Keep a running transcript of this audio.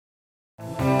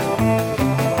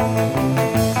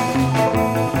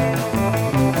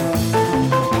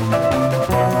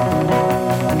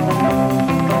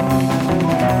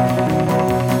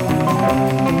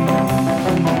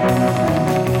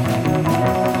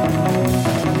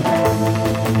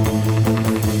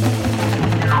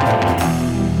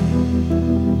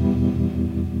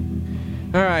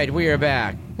right, we are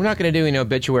back. We're not going to do any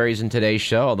obituaries in today's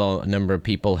show, although a number of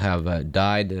people have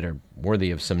died that are worthy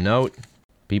of some note.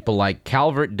 People like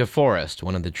Calvert DeForest,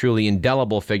 one of the truly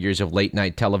indelible figures of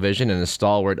late-night television and a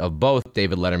stalwart of both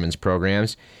David Letterman's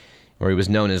programs, where he was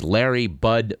known as Larry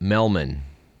Bud Melman.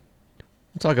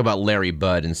 We'll talk about Larry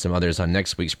Bud and some others on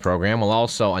next week's program. We'll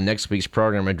also, on next week's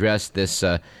program, address this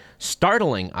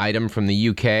startling item from the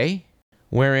UK,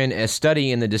 wherein a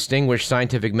study in the distinguished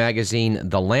scientific magazine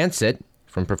The Lancet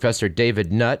from Professor David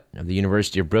Nutt of the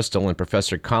University of Bristol and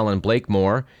Professor Colin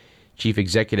Blakemore, Chief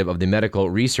Executive of the Medical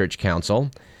Research Council.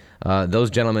 Those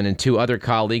gentlemen and two other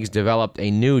colleagues developed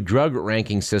a new drug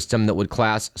ranking system that would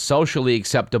class socially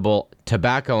acceptable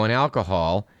tobacco and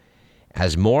alcohol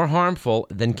as more harmful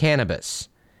than cannabis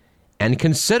and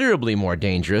considerably more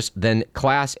dangerous than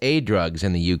Class A drugs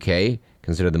in the UK,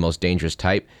 considered the most dangerous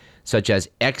type, such as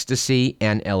ecstasy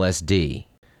and LSD.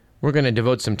 We're going to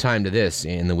devote some time to this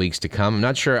in the weeks to come. I'm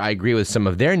not sure I agree with some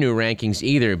of their new rankings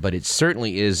either, but it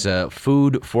certainly is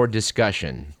food for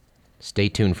discussion. Stay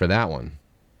tuned for that one.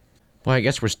 Well, I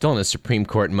guess we're still in a Supreme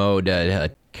Court mode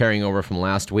carrying over from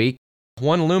last week.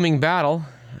 One looming battle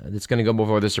that's going to go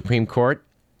before the Supreme Court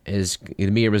is going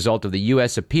to be a result of the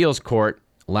U.S. Appeals Court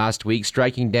last week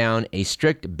striking down a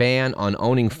strict ban on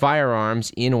owning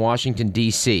firearms in Washington,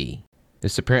 D.C.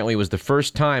 This apparently was the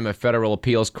first time a federal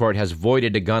appeals court has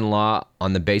voided a gun law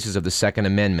on the basis of the Second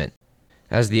Amendment.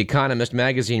 As The Economist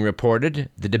magazine reported,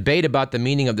 the debate about the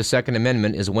meaning of the Second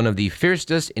Amendment is one of the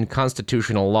fiercest in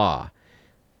constitutional law.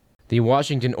 The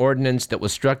Washington ordinance that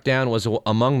was struck down was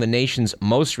among the nation's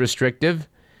most restrictive.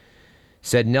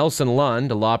 Said Nelson Lund,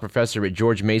 a law professor at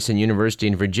George Mason University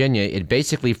in Virginia, it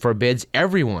basically forbids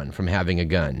everyone from having a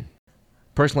gun.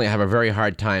 Personally, I have a very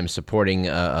hard time supporting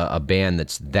a ban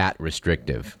that's that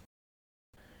restrictive.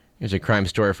 Here's a crime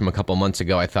story from a couple months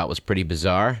ago I thought was pretty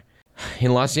bizarre.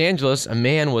 In Los Angeles, a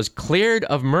man was cleared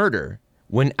of murder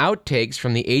when outtakes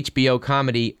from the HBO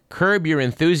comedy Curb Your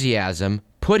Enthusiasm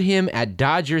put him at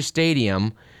Dodger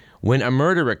Stadium when a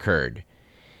murder occurred.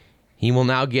 He will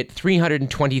now get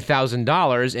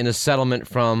 $320,000 in a settlement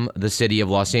from the city of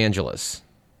Los Angeles.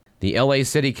 The LA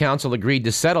City Council agreed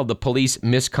to settle the police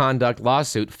misconduct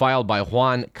lawsuit filed by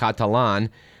Juan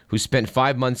Catalan, who spent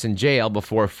 5 months in jail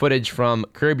before footage from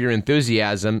Curb Your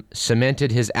Enthusiasm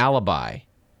cemented his alibi.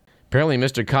 Apparently,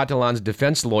 Mr. Catalan's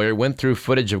defense lawyer went through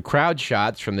footage of crowd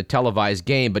shots from the televised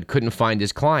game but couldn't find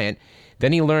his client.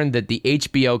 Then he learned that the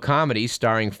HBO comedy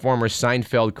starring former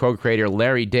Seinfeld co-creator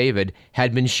Larry David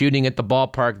had been shooting at the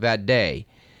ballpark that day.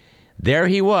 There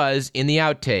he was in the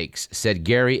outtakes, said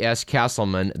Gary S.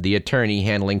 Castleman, the attorney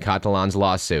handling Catalan's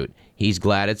lawsuit. He's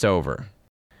glad it's over.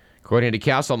 According to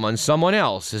Castleman, someone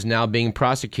else is now being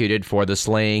prosecuted for the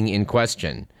slaying in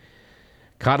question.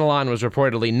 Catalan was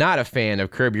reportedly not a fan of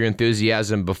Curb Your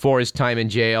Enthusiasm before his time in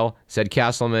jail, said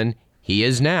Castleman. He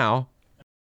is now.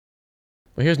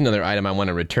 Well, here's another item I want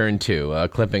to return to, a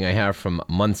clipping I have from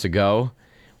months ago.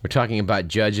 We're talking about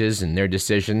judges and their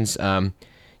decisions.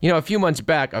 A few months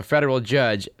back, a federal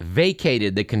judge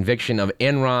vacated the conviction of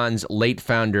Enron's late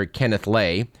founder, Kenneth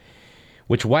Lay,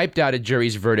 which wiped out a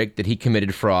jury's verdict that he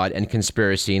committed fraud and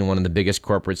conspiracy in one of the biggest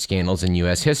corporate scandals in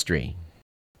U.S. history.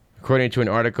 According to an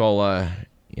article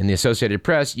in the Associated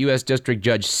Press, U.S. District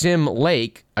Judge Sim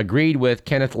Lake agreed with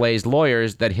Kenneth Lay's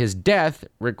lawyers that his death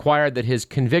required that his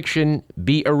conviction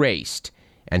be erased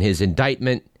and his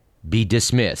indictment be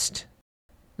dismissed.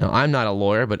 Now, I'm not a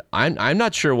lawyer, but I'm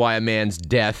not sure why a man's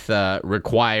death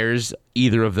requires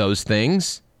either of those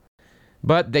things.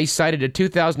 But they cited a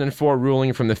 2004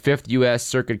 ruling from the 5th U.S.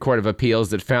 Circuit Court of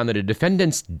Appeals that found that a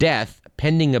defendant's death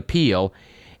pending appeal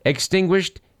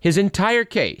extinguished his entire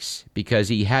case because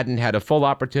he hadn't had a full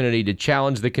opportunity to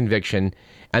challenge the conviction,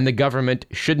 and the government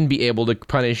shouldn't be able to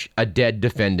punish a dead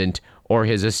defendant or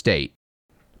his estate.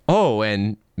 Oh,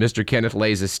 and Mr. Kenneth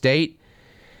Lay's estate?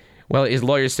 Well, his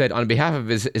lawyer said, on behalf of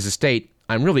his estate,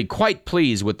 I'm really quite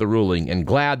pleased with the ruling and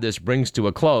glad this brings to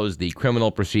a close the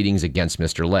criminal proceedings against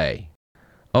Mr. Lay.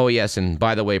 Oh, yes, and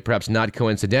by the way, perhaps not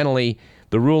coincidentally,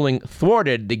 the ruling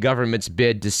thwarted the government's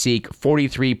bid to seek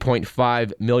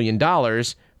 $43.5 million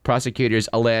prosecutors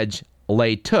allege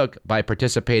Lay took by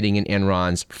participating in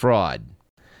Enron's fraud.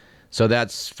 So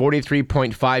that's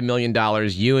 $43.5 million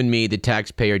you and me, the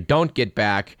taxpayer, don't get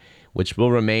back, which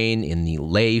will remain in the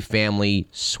Lay family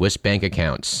Swiss bank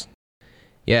accounts.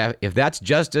 Yeah, if that's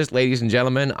justice, ladies and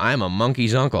gentlemen, I'm a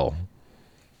monkey's uncle.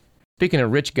 Speaking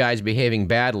of rich guys behaving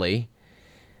badly,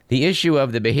 the issue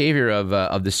of the behavior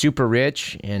of the super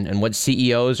rich and what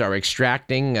CEOs are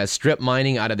extracting, strip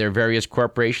mining out of their various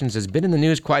corporations has been in the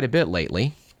news quite a bit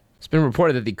lately. It's been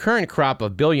reported that the current crop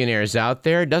of billionaires out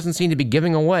there doesn't seem to be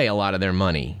giving away a lot of their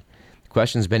money.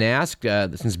 Question's been asked,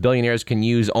 since billionaires can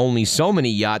use only so many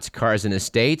yachts, cars, and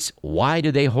estates, why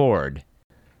do they hoard?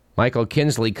 Michael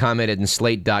Kinsley commented in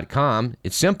Slate.com,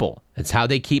 it's simple. It's how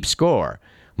they keep score.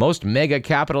 Most mega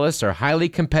capitalists are highly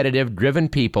competitive, driven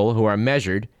people who are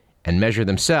measured, and measure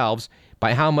themselves,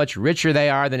 by how much richer they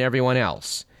are than everyone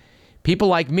else. People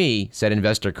like me, said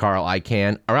investor Carl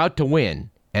Icahn, are out to win,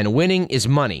 and winning is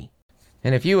money.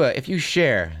 And if you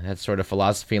share that sort of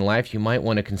philosophy in life, you might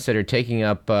want to consider taking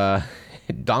up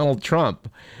Donald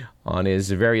Trump on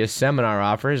his various seminar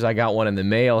offers. I got one in the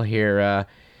mail here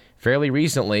fairly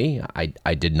recently.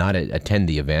 I did not attend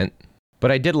the event,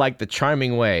 but I did like the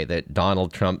charming way that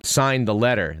Donald Trump signed the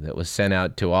letter that was sent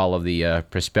out to all of the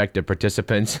prospective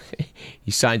participants.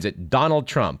 He signs it, Donald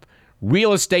Trump,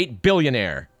 real estate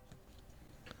billionaire.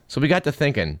 So we got to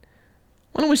thinking,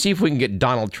 why don't we see if we can get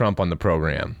Donald Trump on the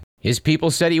program? His people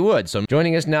said he would. So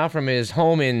joining us now from his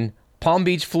home in Palm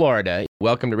Beach, Florida,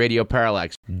 welcome to Radio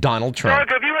Parallax, Donald Trump. Doug,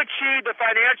 have you achieved the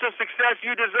financial success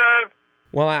you deserve?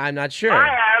 Well, I'm not sure. I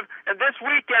have, and this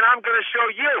weekend I'm going to show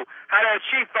you how to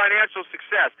achieve financial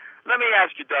success. Let me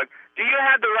ask you, Doug, do you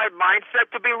have the right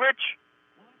mindset to be rich?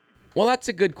 Well, that's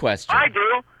a good question. I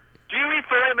do. Do you eat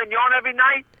filet mignon every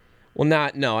night? Well,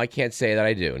 no, I can't say that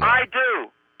I do. No. I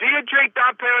do. Do you drink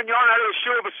Dom Perignon out of the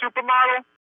shoe of a supermodel?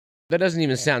 That doesn't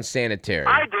even sound sanitary.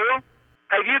 I do.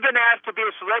 Have you been asked to be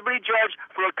a celebrity judge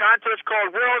for a contest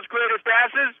called World's Greatest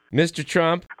Asses? Mr.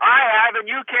 Trump? I have, and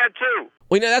you can too.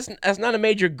 Well, that's not a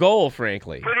major goal,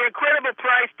 frankly. For the incredible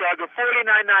price, Doug, of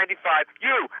 $49.95,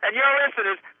 you and your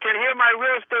listeners can hear my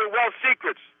real estate wealth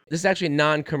secrets. This is actually a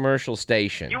non-commercial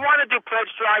station. You want to do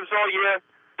pledge drives all year?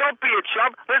 Don't be a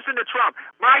chump. Listen to Trump.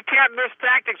 My can't-miss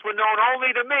tactics were known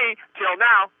only to me till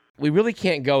now. We really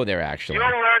can't go there, actually.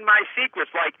 You'll learn my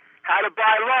secrets, like how to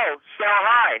buy low, sell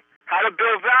high, how to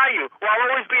build value, while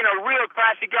always being a real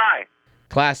classy guy.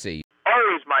 Classy.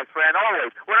 Always, my friend, always.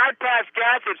 When I pass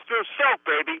gas, it's through soap,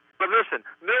 baby. But listen,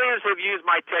 millions have used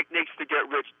my techniques to get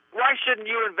rich. Why shouldn't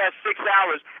you invest 6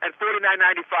 hours and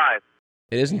 $49.95?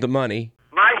 It isn't the money.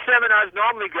 My seminars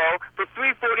normally go for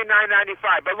 $349.95.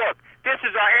 But look, this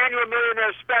is our annual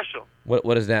Millionaire Special.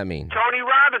 What does that mean? Tony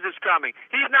Robbins is coming.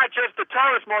 He's not just the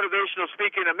tallest motivational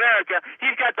speaker in America.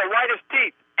 He's got the whitest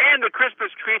teeth and the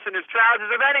crispest crease in his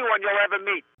trousers of anyone you'll ever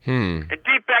meet. And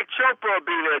Deepak Chopra will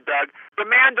be there, Doug. The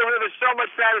man delivers so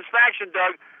much satisfaction,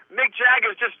 Doug. Mick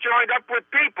Jagger's just joined up with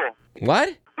people.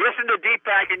 What? Listen to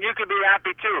Deepak and you can be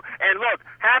happy too. And look,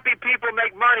 happy people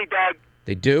make money, Doug.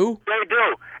 They do? They do.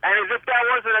 And as if that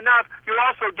wasn't enough, you'll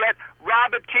also get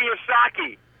Robert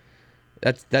Kiyosaki.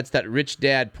 That's that rich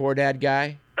dad, poor dad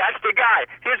guy? That's the guy.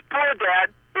 His poor dad,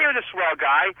 he was a swell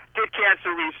guy, did cancer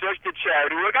research, did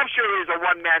charity work. I'm sure he was a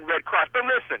one-man Red Cross. But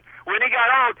listen, when he got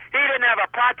old, he didn't have a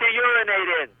pot to urinate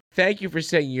in. Thank you for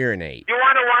saying urinate. You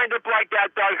want to wind up like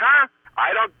that, Doug, huh?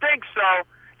 I don't think so.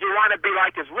 You want to be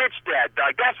like his rich dad,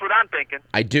 Doug. That's what I'm thinking.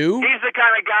 I do? He's the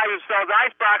kind of guy who sells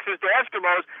ice boxes to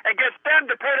Eskimos and gets them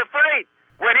to pay the freight.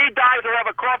 When he dies, he'll have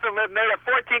a coffin lid made of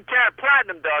 14-karat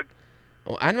platinum, Doug.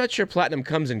 Well, I'm not sure platinum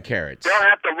comes in carats. They'll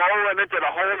have to lower him into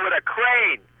the hole with a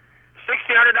crane.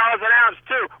 $1,600 an ounce,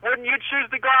 too. Wouldn't you choose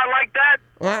to go out like that?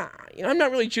 Well, I'm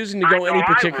not really choosing to go any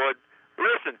particular... I would.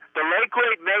 Listen, the late,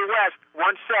 great Mae West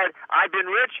once said, I've been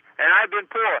rich and I've been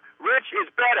poor. Rich is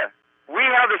better. We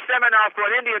held a seminar for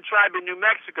an Indian tribe in New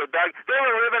Mexico, Doug. They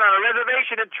were living on a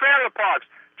reservation in trailer parks.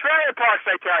 Trailer parks,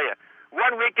 I tell you.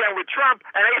 One weekend with Trump,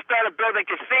 and they started building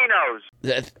casinos.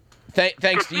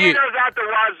 Thanks to you. Casinos out the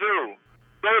wazoo.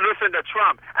 They listen to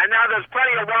Trump. And now there's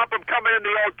plenty of wampum coming in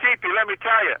the old teepee, let me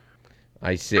tell you.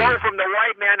 I see. Going from the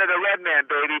white man to the red man,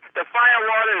 baby. The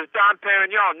firewater is Dom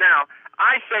Perignon. Now,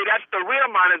 I say that's the real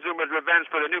Montezuma's revenge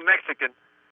for the New Mexican.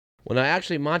 Well, no,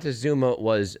 actually, Montezuma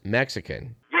was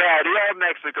Mexican. Yeah, the old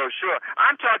Mexico, sure.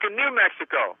 I'm talking New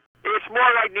Mexico. It's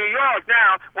more like New York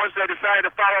now once they decided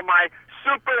to follow my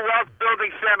super wealth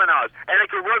building seminars. And it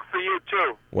could work for you,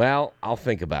 too. Well, I'll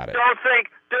think about it. Don't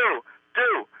think, do.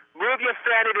 Move your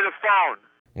fanny to the phone.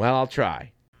 Well, I'll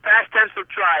try. Past tense of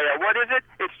try. What is it?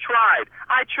 It's tried.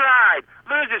 I tried.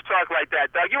 Losers talk like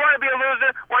that, Doug. You want to be a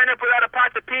loser? Wind up without a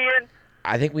pot to pee in?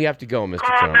 I think we have to go, Mr.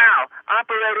 Call Trump. now.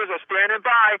 Operators are standing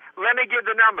by. Let me give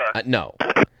the number. No.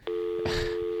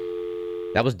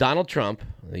 That was Donald Trump,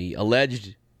 the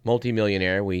alleged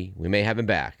multimillionaire. We may have him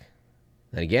back.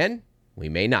 Then again, we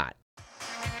may not.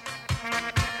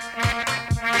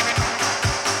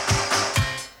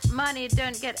 Money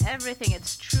don't get everything,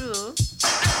 it's true.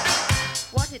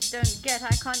 What it don't get,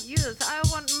 I can't use. I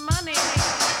want money.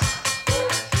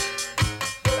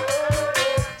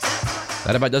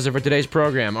 That about does it for today's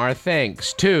program. Our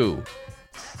thanks to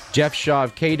Jeff Shaw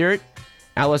of K-Dirt,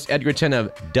 Alice Edgerton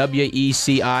of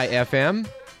WECI-FM,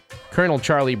 Colonel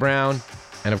Charlie Brown,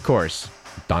 and of course,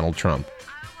 Donald Trump.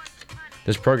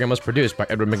 This program was produced by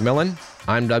Edward McMillan.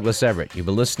 I'm Douglas Everett. You've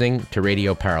been listening to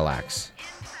Radio Parallax.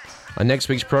 On next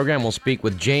week's program, we'll speak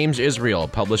with James Israel,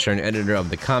 publisher and editor of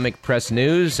the Comic Press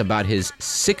News, about his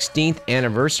 16th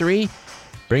anniversary,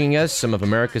 bringing us some of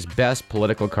America's best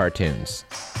political cartoons.